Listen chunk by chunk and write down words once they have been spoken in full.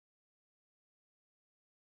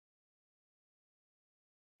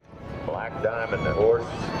Black Diamond, the horse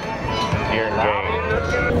here in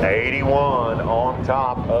game. 81 on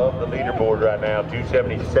top of the leaderboard right now.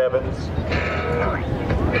 277s,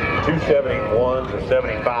 271s, or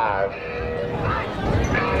 75.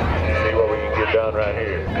 See what we can get done right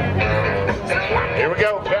here. Here we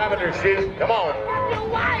go, Cavender shoot. Come on.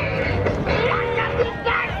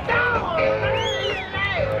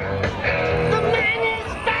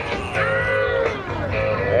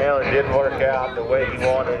 Well, it didn't work out the way he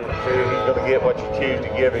wanted it to. He's going to get what you choose to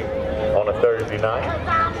give him on a Thursday night.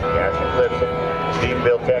 Cassie Clifton,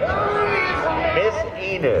 Stephenville, Texas. Miss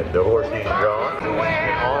Enid, the horse he's drawn, in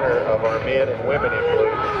honor of our men and women in blue.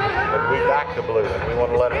 But we back the blue, and we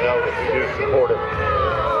want to let them know that we do support them.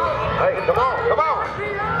 Hey, come on, come on.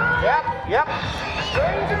 Yep, yep.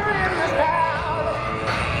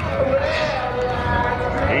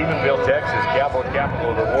 Stephenville, Texas, cowboy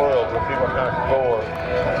capital of the world. We'll see what kind of score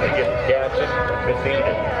they get to Cassie and Miss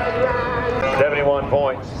Enid. 71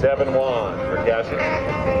 points, 7-1 for Cassie.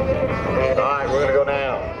 All right, we're going to go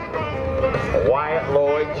now. Wyatt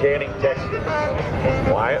Lloyd, Channing, Texas.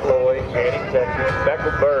 Wyatt Lloyd, Channing, Texas.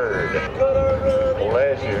 Speckled Bird.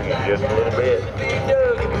 Pleasure in just a little bit.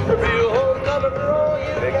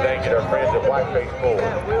 Big thank you to our friends at Whiteface Ford.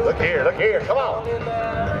 Look here, come on.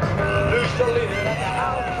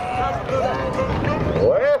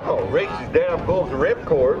 Well, reaches down, pulls the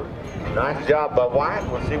ripcord. Nice job by Wyatt.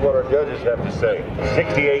 We'll see what our judges have to say.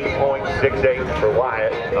 68.68 for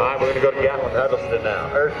Wyatt. All right, we're going to go to Gatlin Huddleston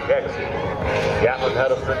now. Earth, Texas. Gatlin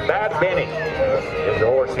Huddleston. Bad Benny is the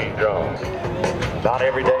horse he draws. Not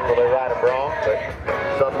every day will they ride a Bronc, but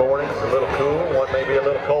some mornings a little cool, one maybe a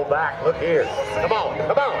little cold back. Look here. Come on,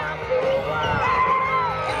 come on.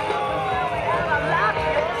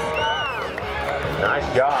 Nice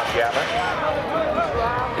job, Gatlin.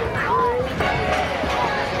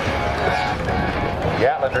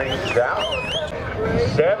 Gatlin reaches out.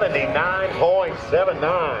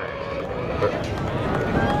 79.79.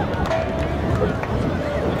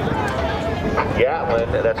 Gatlin,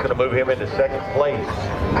 that's going to move him into second place.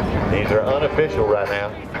 These are unofficial right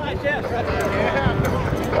now.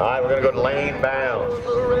 All right, we're going to go to Lane Bounds,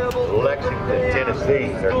 Lexington,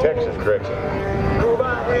 Tennessee, or Texas, correction.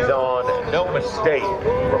 He's on No Mistake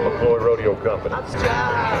from McCloy Rodeo Company. All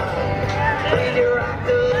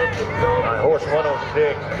right, horse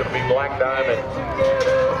 106 is going to be Black Diamond.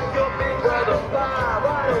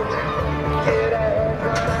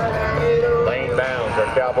 Lane Bounds, our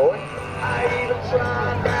cowboy.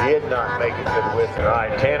 Did not make it to the Whistler. All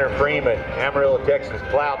right, Tanner Freeman, Amarillo, Texas,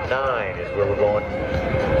 Cloud 9 is where we're going.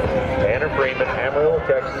 Tanner Freeman, Amarillo,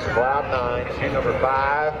 Texas, Cloud 9, shoe number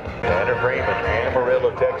 5. Tanner Freeman,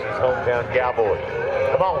 Amarillo, Texas, hometown cowboy.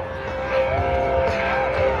 Come on.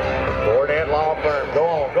 Gordon Law Firm, go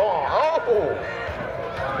on, go on. Oh!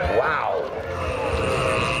 Wow.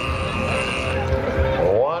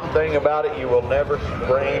 One thing about it, you will never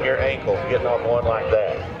sprain your ankle getting on one like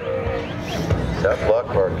that. Tough luck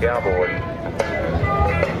for a cowboy.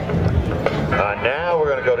 Now we're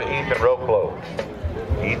going to go to Ethan Roclo.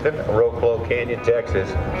 Ethan Roclo, Canyon, Texas.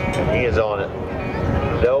 He is on it.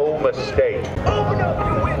 No Mistake. All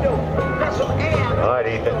right,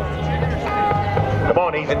 Ethan. Come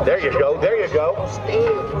on, Ethan. There you go. There you go.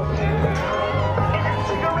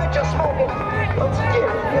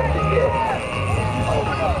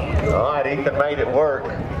 All right, Ethan made it work.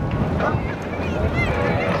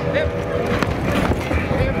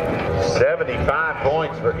 75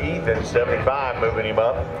 points for Ethan, 75 moving him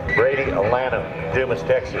up. Brady Atlanta, Dumas,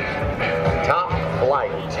 Texas. Top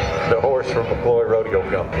Flight, the horse from McCloy Rodeo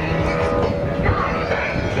Company.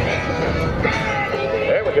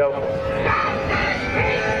 There we go.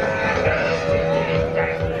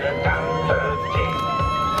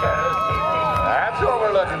 That's what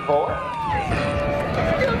we're looking for.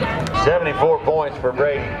 74 points for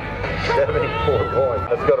Brady. 74 points.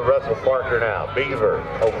 Let's go to Russell Parker now. Beaver,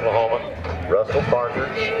 Oklahoma. Russell Parker.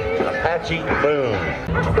 Apache Moon.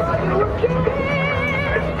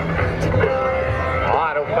 All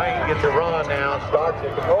right, O'Fane gets a run now. Starts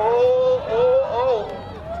it. Oh.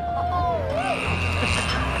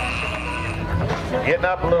 Getting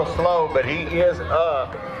up a little slow, but he is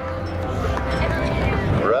up.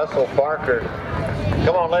 Russell Parker.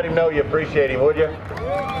 Come on, let him know you appreciate him, would you?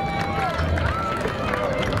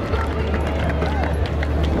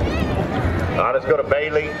 All right, let's go to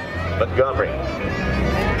Bailey Montgomery.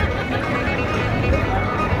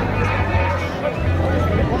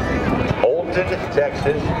 Olton,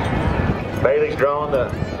 Texas. Bailey's drawn the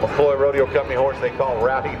McCloy Rodeo Company horse they call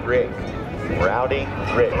Rowdy Rick. Rowdy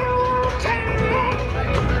Rick.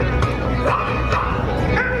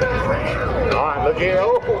 All right, look here.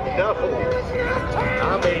 Oh, enough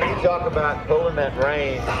I mean, you talk about pulling that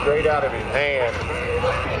rein straight out of his hand,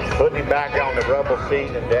 putting him back on the rubble seat,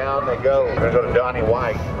 and down they go. We're going to go to Donnie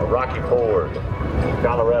White, a Rocky Ford,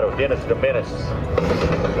 Colorado. Dennis the Menace,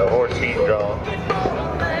 the horse he's drawn.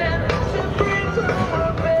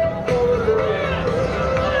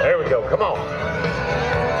 There we go, come on.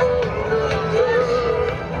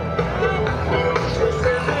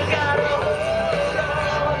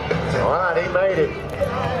 All right, he made it.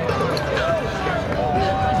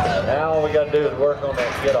 Now all we got to do is work on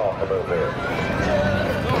that get off a little bit.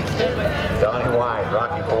 Donnie White,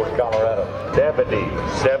 Rocky Ford, Colorado.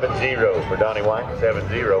 70 for Donnie White,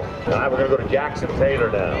 70. All right, we're going to go to Jackson Taylor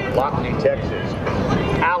now. Lockney, Texas.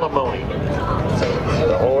 Alimony.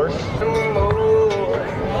 The horse.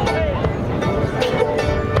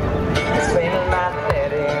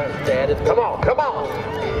 Come on, come on.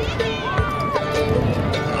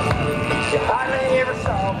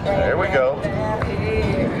 There we go.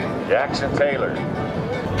 Jackson Taylor.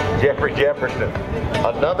 Jeffrey Jefferson.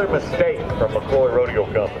 Another mistake from McCoy Rodeo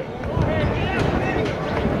Company.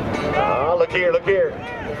 Oh, look here, look here.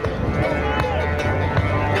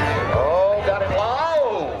 Oh, got him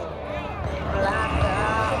low.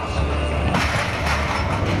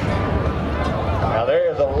 Now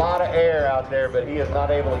there is a lot of air out there, but he is not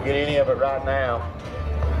able to get any of it right now.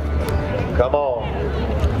 Come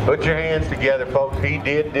on. Put your hands together, folks. He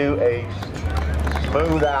did do a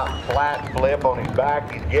smooth out flat flip on his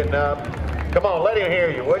back. He's getting up. Come on, let him hear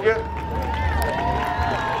you, would you?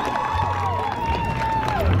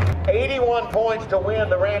 81 points to win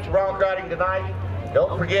the ranch bronc riding tonight.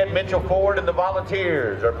 Don't forget, Mitchell Ford and the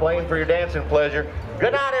Volunteers are playing for your dancing pleasure.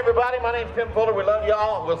 Good night, everybody. My name's Tim Fuller. We love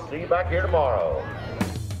y'all. We'll see you back here tomorrow.